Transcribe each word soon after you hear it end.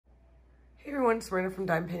Everyone, it's Miranda from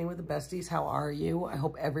Dime Painting with the Besties. How are you? I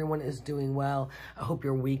hope everyone is doing well. I hope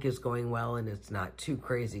your week is going well and it's not too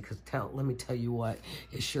crazy, because let me tell you what,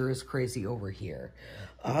 it sure is crazy over here.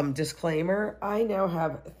 Disclaimer, I now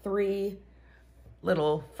have 3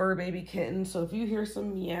 little fur baby kittens, so if you hear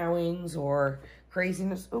some meowings or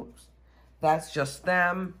craziness, oops, that's just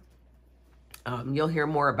them. You'll hear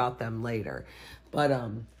more about them later. But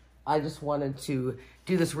I just wanted to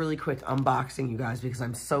do this really quick unboxing, you guys, because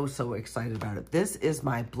I'm so excited about it. This is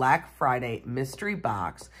my Black Friday mystery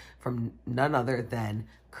box from none other than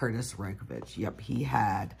Kurtis Rykovich. Yep, he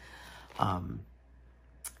had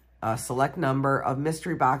a select number of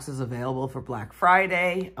mystery boxes available for Black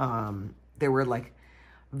Friday. There were like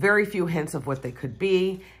very few hints of what they could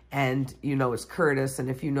be, and you know it's Kurtis, and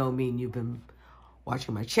if you know me and you've been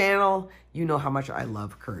watching my channel, you know how much I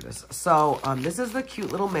love Kurtis. So this is the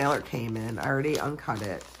cute little mailer it came in. I already uncut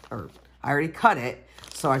it, or I already cut it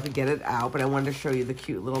so I could get it out, but I wanted to show you the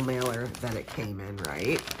cute little mailer that it came in,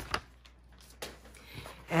 right?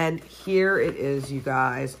 And here it is, you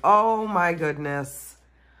guys. Oh my goodness.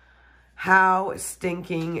 How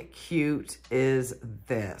stinking cute is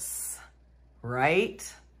this,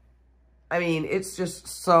 right? I mean, it's just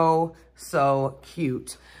so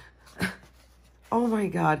cute. Oh my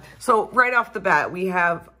God. So right off the bat, we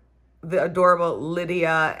have the adorable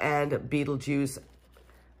Lydia and Beetlejuice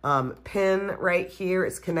pin right here.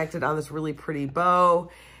 It's connected on this really pretty bow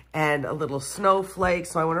and a little snowflake.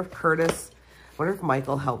 So I wonder if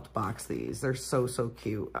Michael helped box these. They're so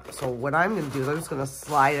cute. So what I'm going to do is I'm just going to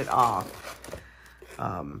slide it off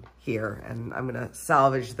here, and I'm going to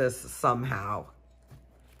salvage this somehow.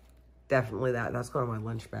 Definitely that's going in my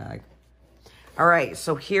lunch bag. All right,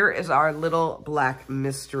 so here is our little black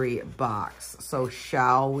mystery box. So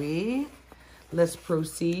shall we? Let's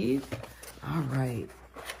proceed. All right.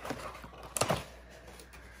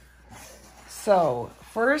 So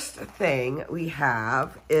first thing we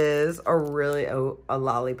have is a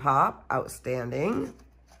lollipop. Outstanding.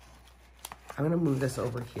 I'm going to move this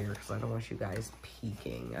over here because I don't want you guys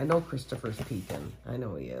peeking. I know Christopher's peeking. I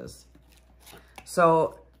know he is.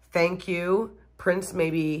 So thank you. Prince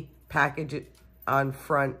maybe package it on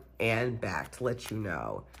front and back to let you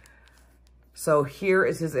know. So here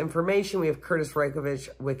is his information. We have Kurtis Rykovich,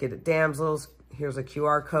 Wicked Damsels. Here's a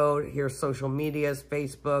QR code. Here's social medias,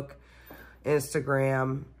 Facebook,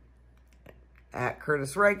 Instagram, at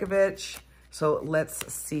Kurtis Rykovich. So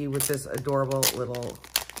let's see what this adorable little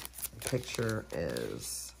picture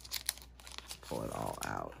is. Let's pull it all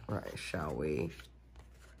out, right, shall we?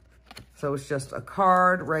 So it's just a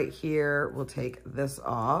card right here. We'll take this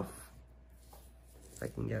off. I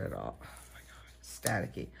can get it off. Oh my God,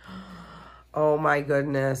 staticky. Oh my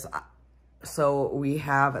goodness. So we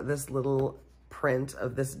have this little print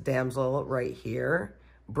of this damsel right here,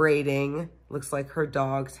 braiding. Looks like her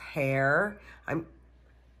dog's hair.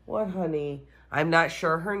 What, honey? I'm not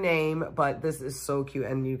sure her name, but this is so cute.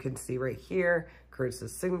 And you can see right here, Kurtis'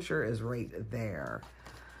 signature is right there.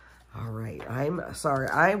 All right, I'm sorry.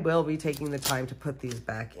 I will be taking the time to put these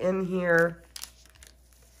back in here.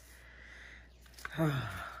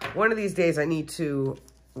 One of these days I need to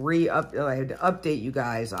update you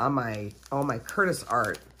guys on all my Kurtis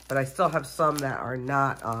art, but I still have some that are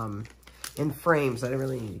not in frames that I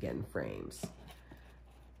really need to get in frames.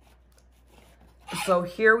 So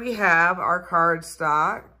here we have our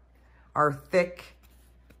cardstock, our thick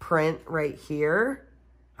print right here.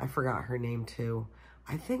 I forgot her name too.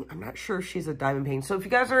 I'm not sure if she's a diamond painter. So if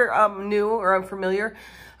you guys are new or unfamiliar,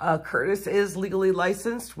 Kurtis is legally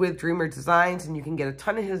licensed with Dreamer Designs, and you can get a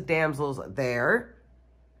ton of his damsels there.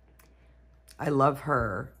 I love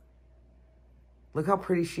her. Look how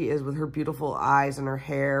pretty she is with her beautiful eyes and her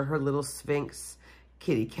hair, her little Sphinx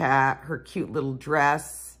kitty cat, her cute little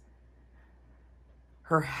dress,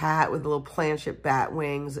 her hat with the little planchet bat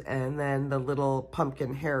wings, and then the little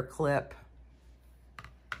pumpkin hair clip.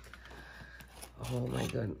 Oh my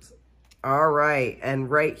goodness. All right. And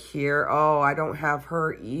right here, oh, I don't have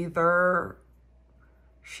her either.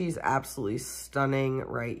 She's absolutely stunning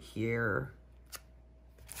right here.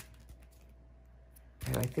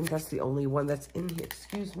 And I think that's the only one that's in here.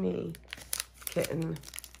 Excuse me, kitten.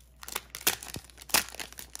 I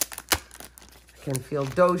can feel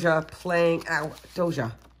Doja playing. Ow,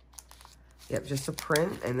 Doja. Yep, just a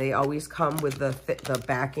print. And they always come with the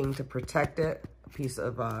backing to protect it. A piece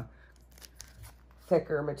of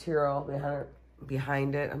thicker material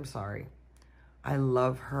behind it. I'm sorry. I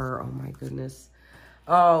love her. Oh my goodness.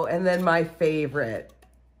 Oh, and then my favorite.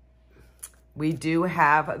 We do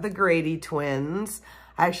have the Grady twins.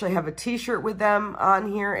 I actually have a t-shirt with them on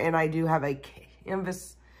here, and I do have a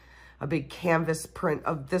canvas a big canvas print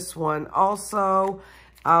of this one also.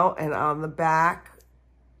 Out and on the back,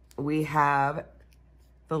 we have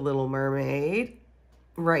the Little Mermaid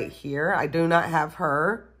right here. I do not have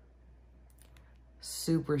her.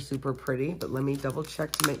 Super, super pretty, but let me double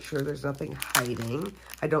check to make sure there's nothing hiding.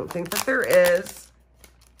 I don't think that there is.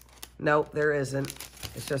 Nope, there isn't.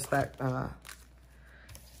 It's just that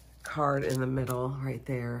card in the middle right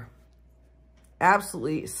there.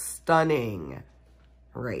 Absolutely stunning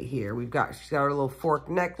right here. She's got her little fork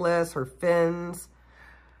necklace, her fins.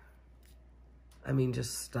 I mean,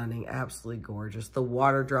 just stunning, absolutely gorgeous. The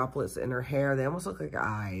water droplets in her hair, they almost look like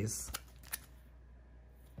eyes.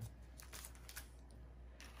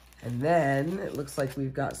 And then it looks like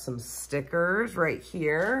we've got some stickers right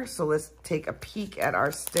here. So let's take a peek at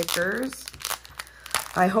our stickers.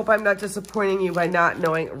 I hope I'm not disappointing you by not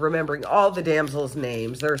remembering all the damsels'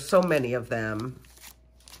 names. There are so many of them.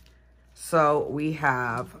 So we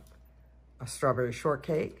have a strawberry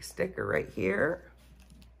shortcake sticker right here.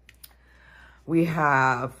 We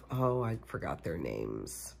have, oh, I forgot their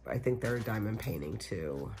names. I think they're a diamond painting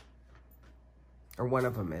too. Or one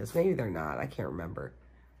of them is. Maybe they're not. I can't remember.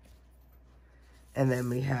 And then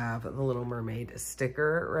we have the Little Mermaid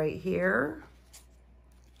sticker right here.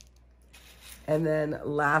 And then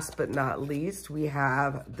last but not least, we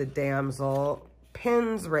have the damsel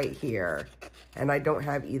pins right here. And I don't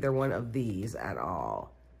have either one of these at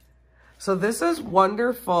all. So this is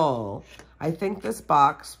wonderful. I think this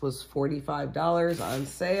box was $45 on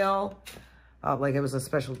sale. Like it was a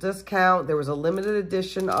special discount. There was a limited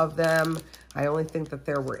edition of them. I only think that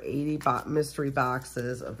there were 80 mystery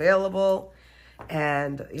boxes available.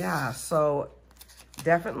 And yeah, so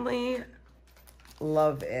definitely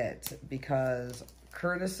love it because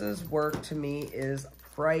Kurtis's work to me is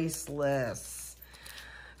priceless.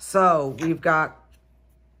 So we've got,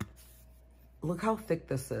 look how thick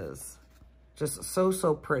this is. Just so,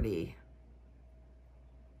 so pretty.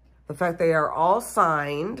 The fact they are all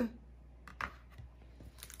signed,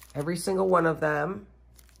 every single one of them.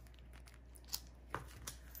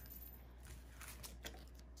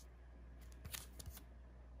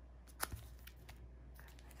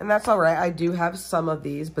 And that's all right. I do have some of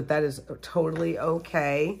these, but that is totally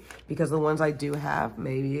okay because the ones I do have,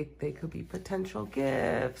 maybe they could be potential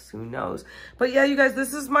gifts. Who knows? But yeah, you guys,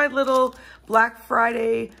 this is my little Black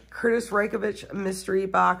Friday Kurtis Rykovich mystery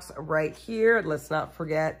box right here. Let's not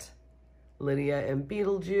forget Lydia and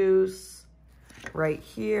Beetlejuice right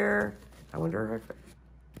here. I wonder if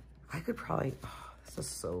I could probably, oh, this is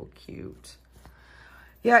so cute.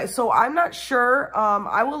 Yeah, so I'm not sure.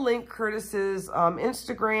 I will link Kurtis's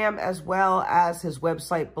Instagram as well as his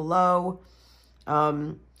website below.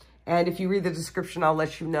 And if you read the description, I'll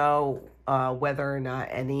let you know whether or not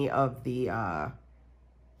any of the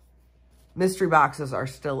mystery boxes are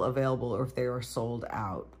still available or if they are sold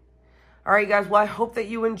out. All right, guys. Well, I hope that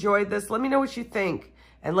you enjoyed this. Let me know what you think.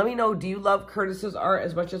 And let me know, do you love Kurtis's art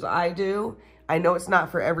as much as I do? I know it's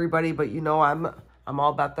not for everybody, but you know I'm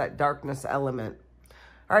all about that darkness element.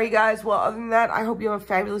 All right, guys. Well, other than that, I hope you have a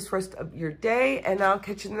fabulous rest of your day, and I'll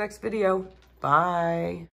catch you in the next video. Bye.